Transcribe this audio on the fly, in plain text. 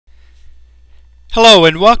Hello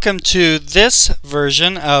and welcome to this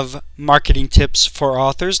version of Marketing Tips for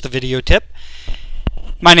Authors, the video tip.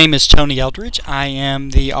 My name is Tony Eldridge. I am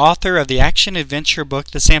the author of the action-adventure book,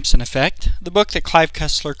 The Samson Effect, the book that Clive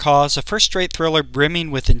Cussler calls a first-rate thriller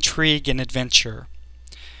brimming with intrigue and adventure.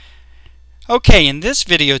 Okay, in this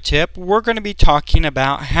video tip, we're going to be talking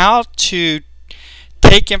about how to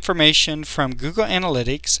take information from Google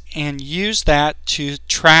Analytics and use that to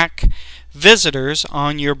track visitors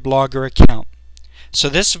on your Blogger account. So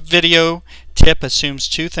this video tip assumes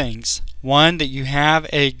two things. One, that you have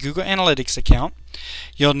a Google Analytics account.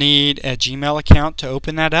 You'll need a Gmail account to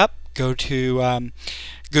open that up. Go to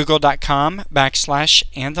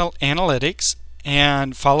google.com/analytics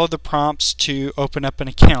and follow the prompts to open up an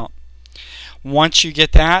account. Once you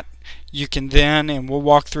get that, you can then, and we'll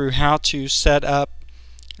walk through how to set up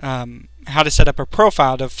a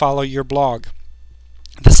profile to follow your blog.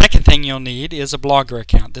 The second thing you'll need is a Blogger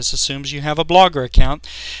account. This assumes you have a Blogger account,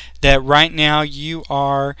 that right now you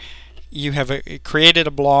have created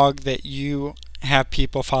a blog that you have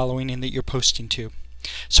people following and that you're posting to.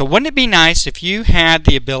 So wouldn't it be nice if you had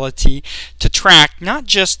the ability to track not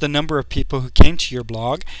just the number of people who came to your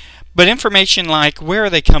blog, but information like where are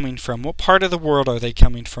they coming from, what part of the world are they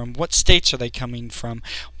coming from, what states are they coming from,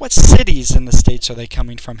 what cities in the states are they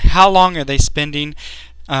coming from, how long are they spending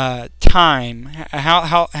time,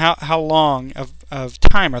 how long of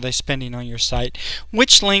time are they spending on your site,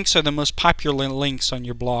 which links are the most popular links on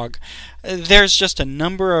your blog. There's just a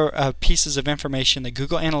number of pieces of information that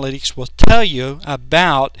Google Analytics will tell you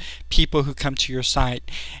about people who come to your site,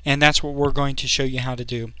 and that's what we're going to show you how to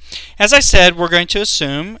do. As I said, we're going to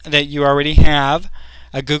assume that you already have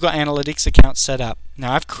a Google Analytics account set up.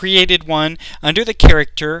 Now I've created one under the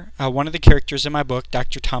character, one of the characters in my book,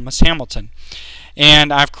 Dr. Thomas Hamilton.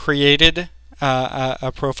 And I've created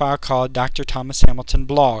a profile called Dr. Thomas Hamilton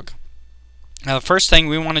Blog. Now the first thing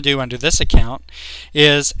we want to do under this account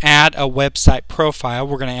is add a website profile.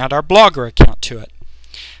 We're going to add our Blogger account to it.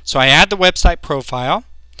 So I add the website profile.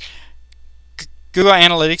 Google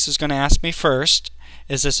Analytics is going to ask me first,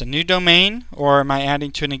 is this a new domain or am I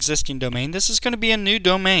adding to an existing domain? This is going to be a new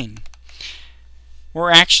domain.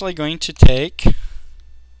 We're actually going to take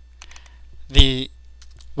the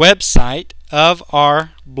website of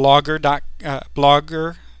our blogger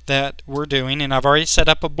that we're doing, and I've already set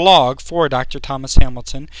up a blog for Dr. Thomas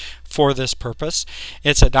Hamilton for this purpose.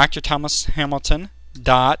 It's at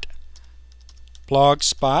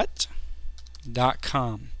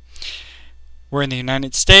drthomashamilton.blogspot.com. We're in the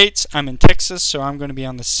United States. I'm in Texas, so I'm going to be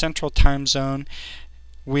on the Central Time Zone.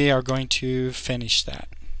 We are going to finish that.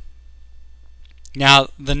 Now,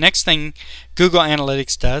 the next thing Google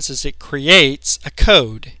Analytics does is it creates a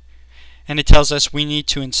code, and it tells us we need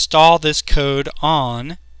to install this code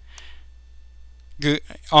on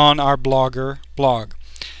our Blogger blog.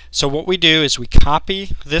 So what we do is we copy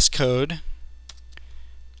this code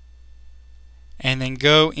and then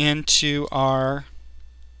go into our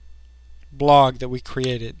blog that we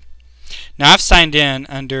created. Now I've signed in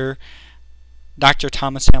under Dr.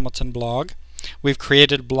 Thomas Hamilton Blog. We've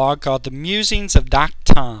created a blog called The Musings of Doc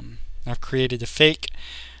Tom. I've created a fake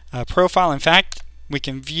profile. In fact, we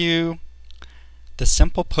can view the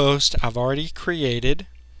simple post I've already created.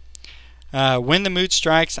 When the mood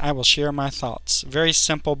strikes, I will share my thoughts. Very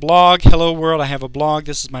simple blog. Hello world, I have a blog.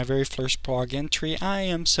 This is my very first blog entry. I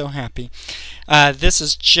am so happy. This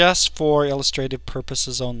is just for illustrative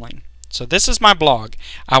purposes only. So this is my blog.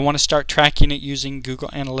 I want to start tracking it using Google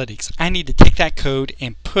Analytics. I need to take that code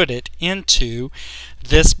and put it into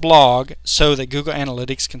this blog so that Google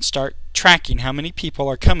Analytics can start tracking how many people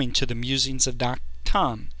are coming to the Musings of Doc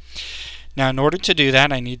Tom. Now in order to do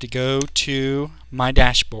that, I need to go to my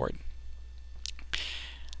dashboard.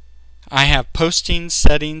 I have postings,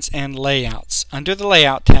 settings, and layouts. Under the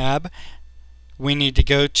Layout tab, we need to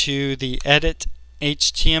go to the Edit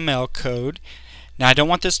HTML code. Now I don't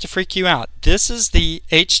want this to freak you out. This is the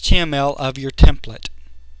HTML of your template.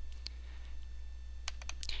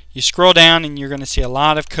 You scroll down and you're going to see a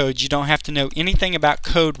lot of code. You don't have to know anything about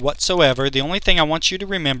code whatsoever. The only thing I want you to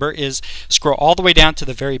remember is scroll all the way down to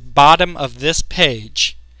the very bottom of this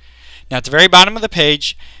page. Now at the very bottom of the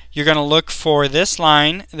page, you're going to look for this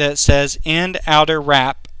line that says End Outer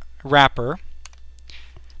Wrapper.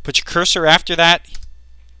 Put your cursor after that.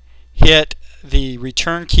 Hit the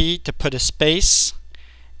return key to put a space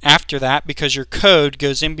after that, because your code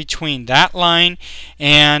goes in between that line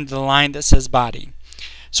and the line that says body.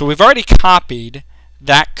 So we've already copied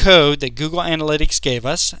that code that Google Analytics gave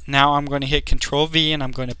us. Now I'm going to hit Control V and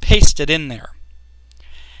I'm going to paste it in there.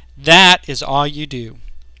 That is all you do.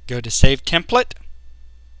 Go to Save Template,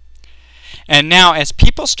 And now as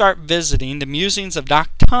people start visiting the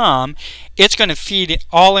musingsof.com, it's going to feed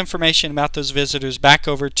all information about those visitors back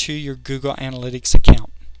over to your Google Analytics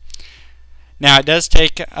account. Now it does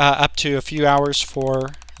take up to a few hours for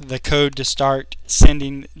the code to start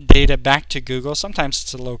sending data back to Google. Sometimes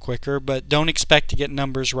it's a little quicker, but don't expect to get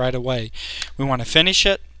numbers right away. We want to finish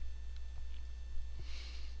it.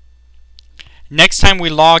 Next time we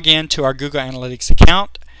log into our Google Analytics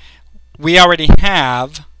account, we already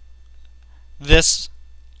have this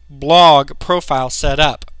blog profile set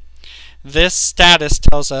up. This status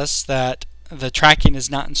tells us that the tracking is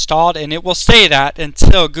not installed, and it will say that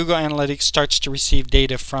until Google Analytics starts to receive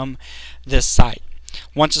data from this site.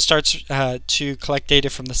 Once it starts to collect data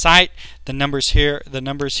from the site, the numbers here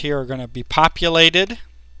are going to be populated,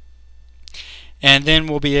 and then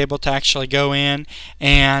we'll be able to actually go in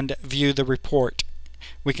and view the report.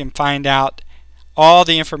 We can find out all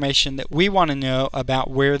the information that we want to know about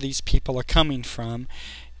where these people are coming from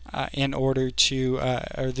in order to,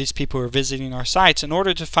 or these people who are visiting our sites, in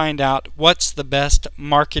order to find out what's the best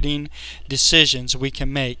marketing decisions we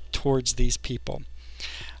can make towards these people.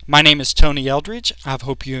 My name is Tony Eldridge. I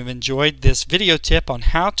hope you have enjoyed this video tip on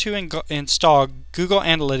how to install Google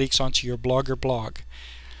Analytics onto your Blogger blog.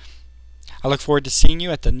 I look forward to seeing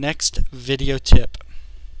you at the next video tip.